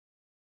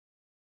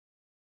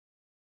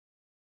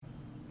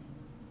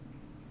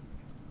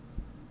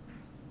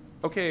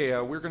Okay,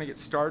 we're going to get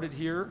started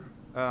here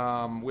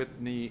with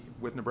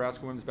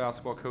Nebraska women's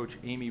basketball coach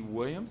Amy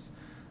Williams.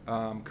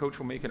 Coach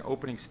will make an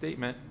opening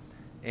statement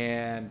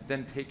and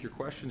then take your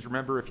questions.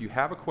 Remember, if you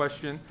have a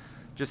question,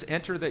 just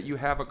enter that you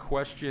have a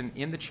question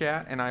in the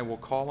chat, and I will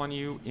call on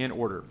you in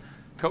order.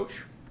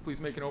 Coach,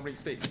 please make an opening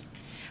statement.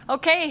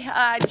 Okay,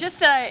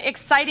 just an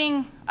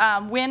exciting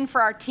win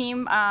for our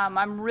team.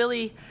 I'm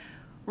really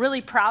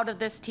proud of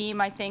this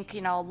team. I think,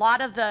 a lot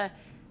of the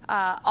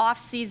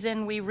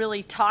off-season, we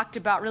really talked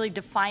about really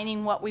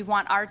defining what we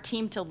want our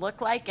team to look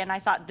like, and I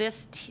thought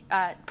this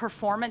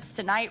performance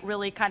tonight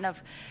really kind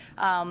of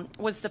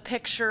was the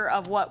picture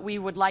of what we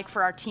would like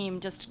for our team.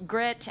 Just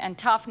grit and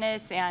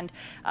toughness and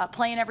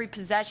playing every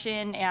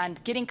possession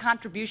and getting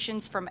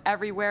contributions from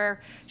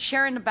everywhere,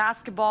 sharing the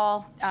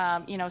basketball,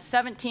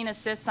 17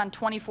 assists on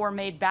 24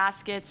 made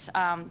baskets,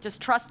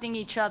 just trusting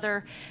each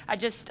other.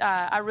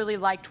 I really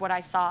liked what I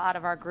saw out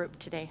of our group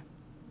today.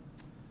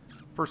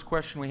 First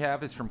question we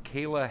have is from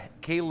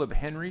Caleb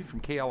Henry from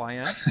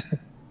KLIN.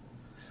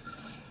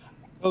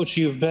 Coach,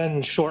 you've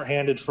been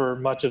shorthanded for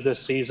much of this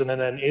season,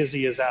 and then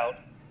Izzy is out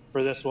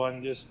for this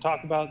one. Just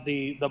talk about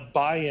the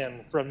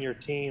buy-in from your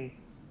team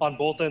on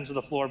both ends of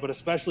the floor, but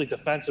especially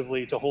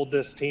defensively, to hold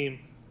this team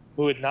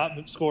who had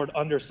not scored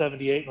under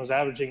 78 and was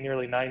averaging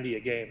nearly 90 a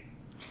game.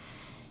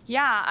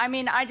 Yeah,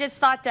 I just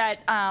thought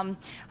that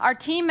our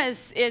team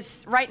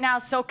is right now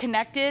so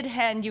connected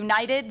and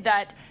united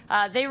that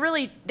they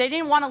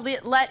didn't want to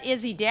let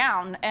Izzy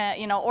down,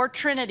 or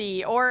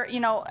Trinity, or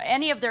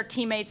any of their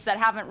teammates that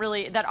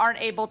aren't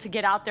able to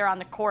get out there on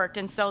the court,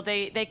 and so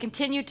they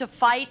continue to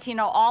fight.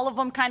 All of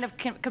them kind of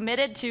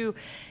committed to,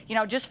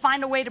 just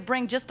find a way to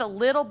bring just a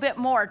little bit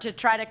more to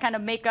try to kind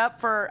of make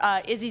up for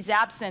Izzy's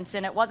absence,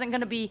 and it wasn't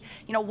going to be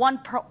one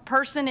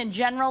person in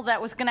general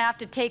that was going to have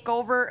to take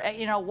over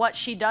what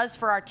she does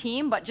for our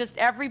team, but just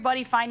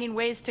everybody finding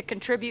ways to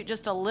contribute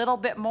just a little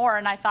bit more,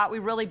 and I thought we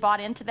really bought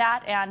into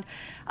that, and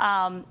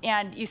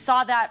you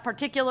saw that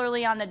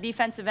particularly on the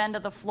defensive end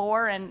of the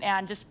floor,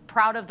 and just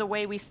proud of the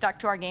way we stuck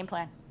to our game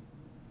plan.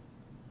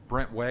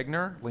 Brent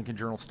Wagner, Lincoln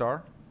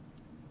Journal-Star.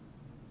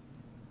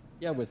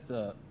 Yeah,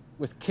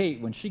 with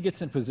Kate, when she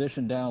gets in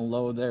position down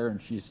low there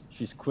and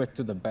she's quick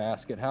to the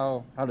basket,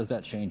 how does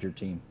that change your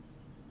team?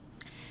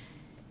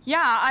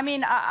 Yeah,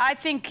 I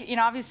think,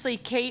 obviously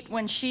Kate,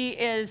 when she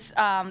is,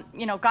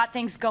 got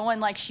things going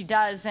like she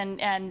does and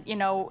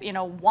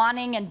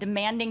wanting and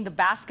demanding the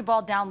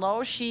basketball down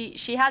low,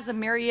 she has a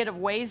myriad of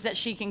ways that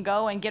she can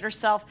go and get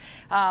herself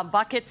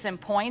buckets and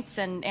points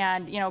and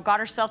got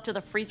herself to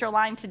the free throw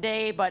line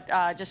today, but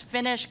just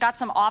got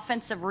some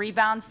offensive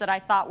rebounds that I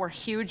thought were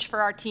huge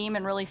for our team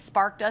and really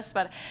sparked us.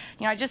 But,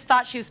 I just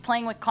thought she was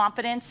playing with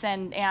confidence,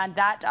 and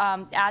that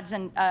adds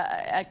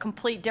a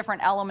complete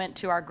different element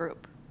to our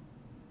group.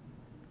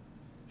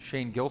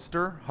 Shane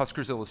Gilster,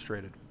 Huskers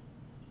Illustrated.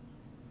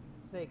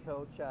 Hey,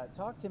 Coach,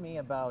 talk to me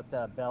about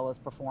Bella's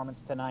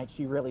performance tonight.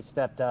 She really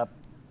stepped up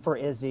for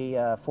Izzy,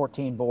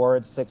 14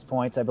 boards, 6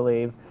 points, I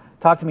believe.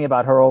 Talk to me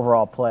about her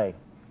overall play.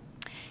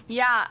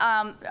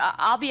 Yeah,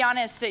 I'll be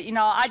honest,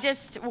 I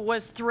just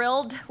was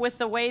thrilled with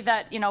the way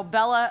that,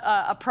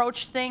 Bella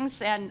approached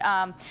things. And,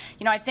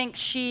 I think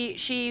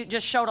she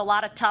just showed a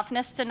lot of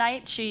toughness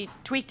tonight. She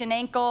tweaked an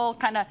ankle,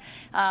 kind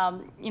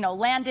of,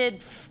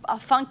 landed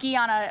funky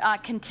on a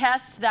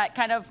contest that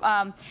kind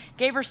of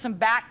gave her some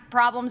back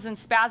problems and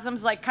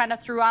spasms, like kind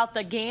of throughout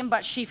the game.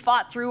 But she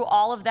fought through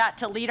all of that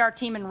to lead our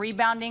team in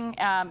rebounding.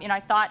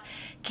 I thought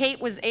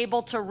Kate was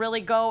able to really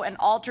go and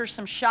alter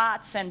some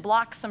shots and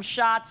block some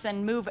shots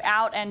and move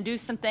out and do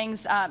some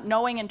things,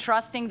 knowing and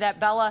trusting that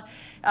Bella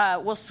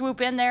will swoop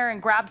in there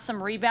and grab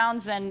some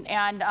rebounds, and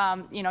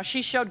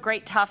she showed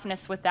great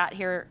toughness with that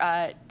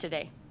here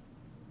today.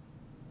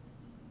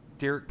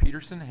 Derek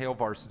Peterson, Hale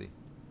Varsity.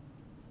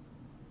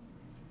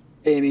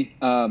 Amy,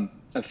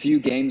 a few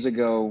games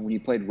ago when you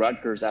played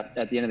Rutgers, at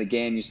the end of the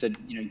game, you said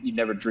you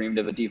never dreamed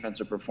of a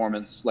defensive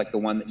performance like the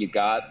one that you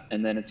got,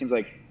 and then it seems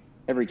like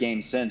every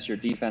game since, your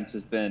defense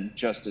has been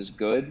just as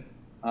good.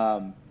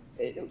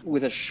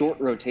 With a short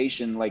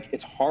rotation, like,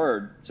 it's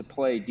hard to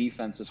play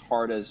defense as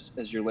hard as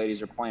your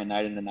ladies are playing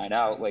night in and night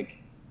out. Like,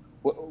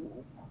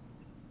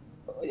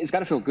 it's got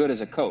to feel good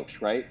as a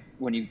coach, right?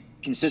 When you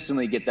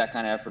consistently get that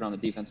kind of effort on the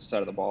defensive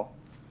side of the ball.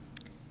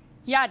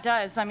 Yeah, it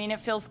does. It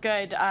feels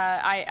good.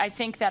 I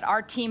think that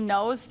our team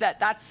knows that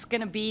that's going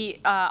to be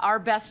our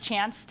best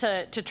chance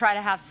to try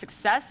to have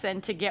success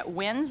and to get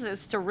wins,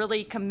 is to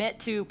really commit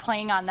to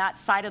playing on that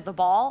side of the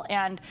ball.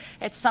 And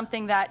it's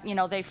something that,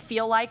 they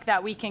feel like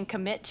that we can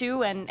commit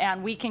to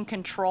and we can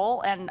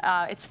control. And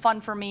it's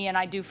fun for me, and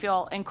I do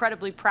feel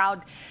incredibly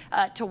proud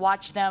to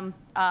watch them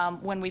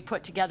when we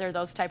put together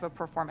those type of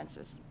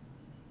performances.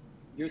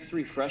 Your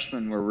three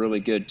freshmen were really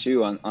good,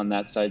 too, on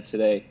that side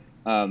today.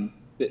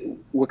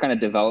 What kind of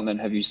development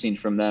have you seen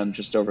from them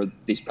just over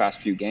these past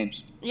few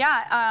games?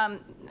 Yeah,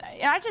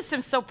 I just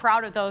am so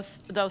proud of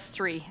those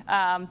three.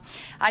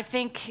 I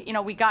think,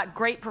 we got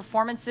great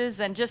performances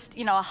and just,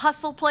 a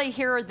hustle play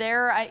here or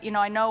there.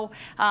 I know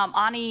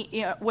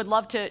Ani would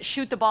love to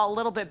shoot the ball a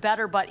little bit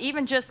better, but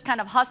even just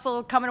kind of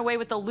hustle, coming away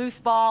with the loose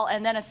ball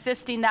and then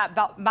assisting that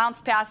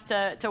bounce pass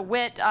to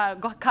Witt,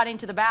 cutting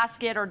to the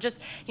basket, or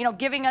just,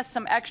 giving us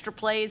some extra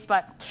plays.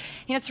 But,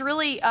 it's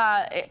really,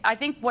 I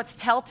think what's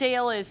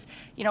telltale is,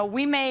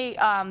 we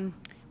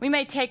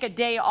may take a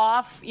day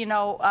off,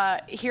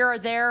 here or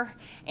there,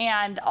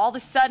 and all of a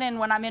sudden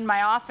when I'm in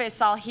my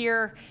office, I'll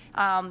hear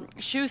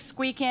shoes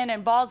squeaking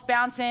and balls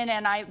bouncing,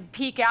 and I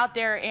peek out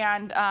there,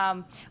 and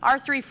our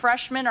three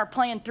freshmen are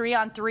playing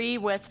 3-on-3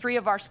 with three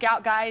of our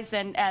scout guys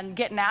and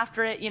getting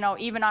after it,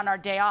 even on our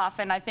day off.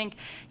 And I think,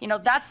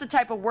 that's the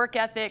type of work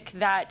ethic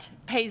that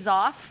pays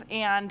off,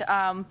 and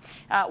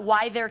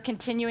why they're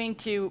continuing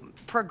to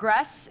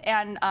progress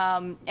and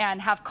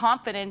have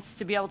confidence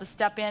to be able to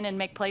step in and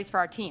make plays for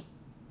our team.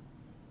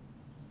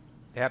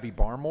 Abby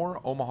Barmore,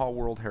 Omaha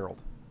World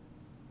Herald.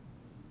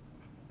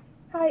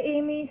 Hi,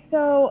 Amy.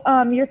 So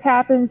your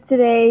captains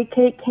today,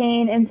 Kate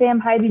Kane and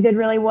Sam Hybe, did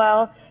really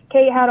well.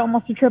 Kate had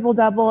almost a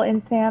triple-double,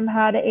 and Sam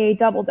had a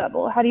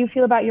double-double. How do you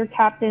feel about your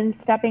captains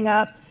stepping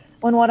up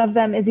when one of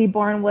them, Izzy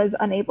Bourne, was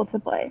unable to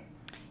play?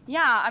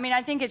 Yeah,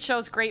 I think it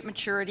shows great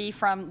maturity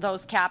from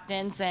those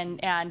captains and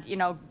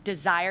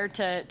desire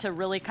to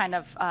really kind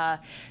of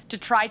to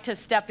try to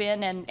step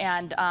in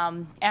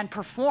and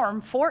perform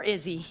for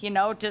Izzy.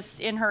 Just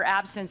in her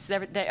absence,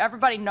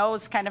 everybody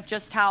knows kind of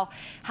just how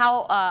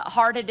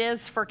hard it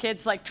is for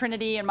kids like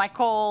Trinity and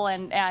Michael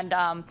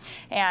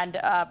and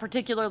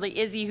particularly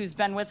Izzy, who's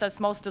been with us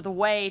most of the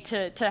way,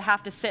 to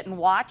have to sit and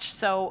watch.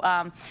 So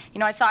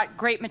I thought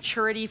great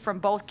maturity from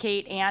both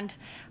Kate and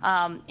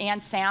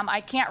Sam.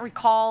 I can't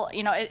recall.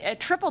 A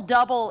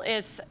triple-double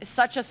is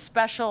such a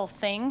special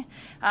thing.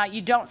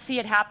 You don't see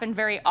it happen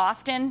very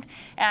often.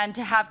 And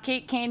to have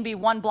Kate Kane be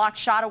one block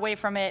shot away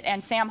from it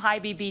and Sam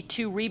Hybe be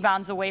 2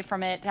 rebounds away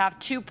from it, to have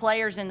 2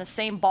 players in the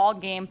same ball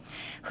game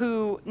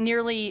who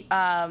nearly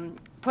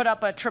put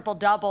up a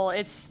triple-double,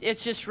 it's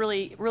just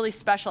really, really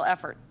special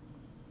effort.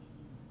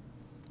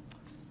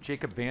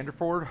 Jacob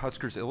Vanderford,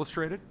 Huskers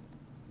Illustrated.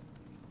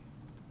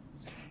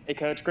 Hey,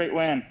 Coach, great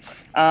win.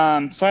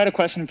 So I had a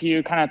question for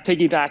you, kind of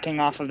piggybacking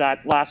off of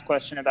that last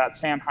question about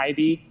Sam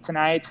Hybe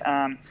tonight.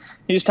 Can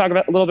you just talk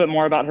a little bit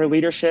more about her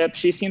leadership?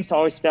 She seems to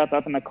always step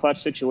up in the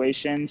clutch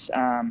situations,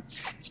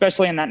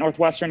 especially in that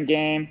Northwestern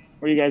game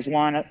where you guys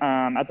won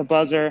at the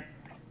buzzer.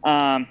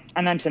 And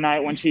then tonight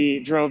when she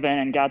drove in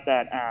and got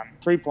that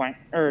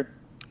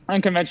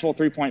unconventional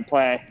three-point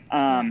play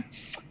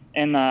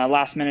in the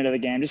last minute of the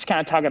game. Just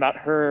kind of talk about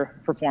her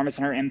performance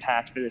and her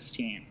impact for this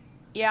team.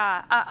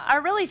 Yeah, I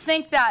really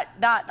think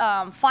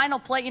that final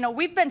play,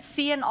 we've been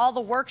seeing all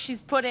the work she's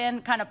put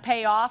in kind of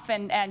pay off,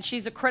 and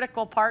she's a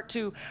critical part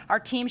to our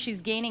team. She's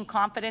gaining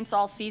confidence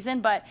all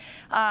season. But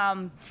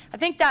I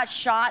think that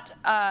shot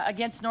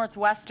against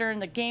Northwestern,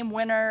 the game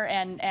winner,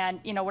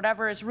 and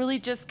whatever, is really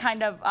just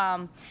kind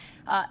of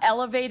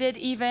elevated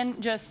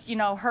even just,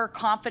 her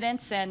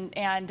confidence,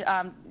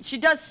 and she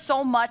does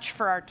so much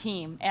for our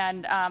team.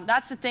 And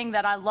that's the thing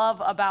that I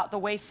love about the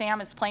way Sam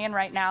is playing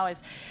right now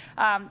is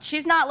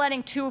she's not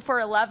letting 2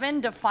 for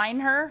 11 define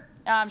her.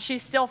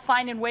 She's still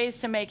finding ways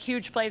to make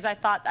huge plays.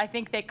 I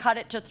think they cut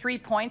it to 3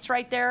 points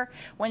right there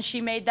when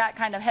she made that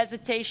kind of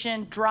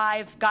hesitation,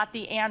 drive, got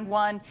the and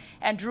one,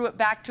 and drew it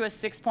back to a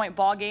 6-point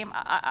ball game.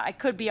 I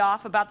could be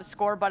off about the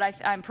score, but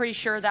I'm pretty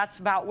sure that's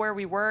about where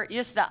we were.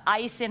 Just an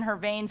ice in her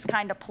veins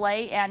kind of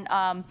play,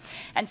 and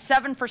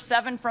 7 for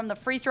 7 from the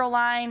free throw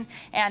line,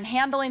 and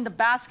handling the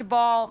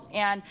basketball,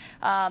 and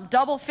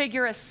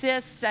double-figure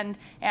assists, and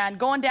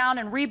going down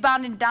and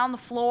rebounding down the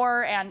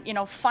floor, and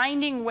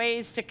finding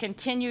ways to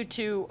continue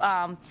to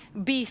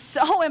be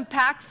so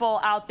impactful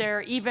out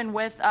there, even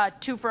with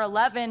 2 for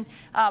 11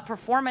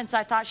 performance.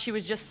 I thought she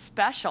was just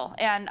special,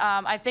 and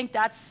I think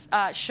that's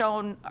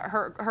shown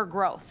her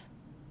growth.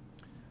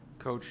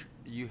 Coach,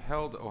 you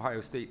held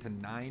Ohio State to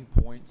 9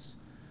 points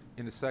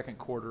in the second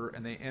quarter,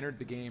 and they entered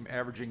the game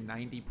averaging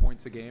 90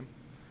 points a game.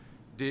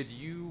 Did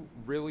you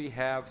really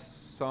have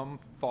some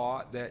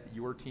thought that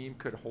your team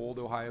could hold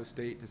Ohio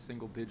State to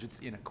single digits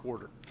in a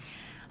quarter?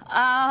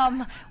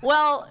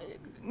 Well,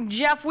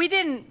 Jeff, we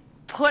didn't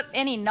put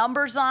any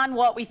numbers on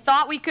what we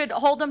thought we could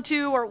hold them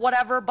to or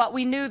whatever, but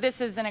we knew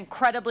this is an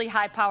incredibly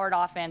high-powered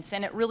offense,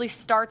 and it really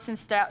starts and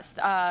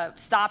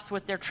stops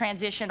with their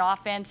transition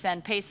offense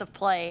and pace of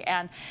play.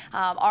 And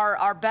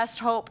our best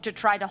hope to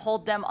try to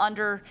hold them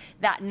under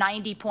that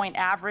 90-point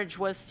average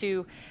was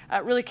to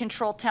really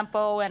control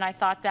tempo, and I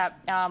thought that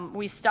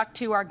we stuck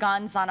to our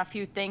guns on a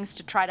few things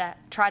to try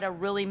to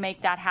really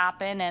make that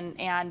happen,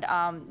 and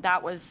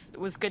that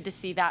was good to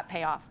see that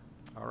pay off.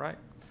 All right.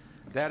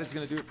 That is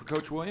going to do it for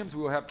Coach Williams.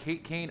 We will have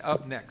Kate Kane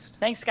up next.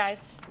 Thanks, guys.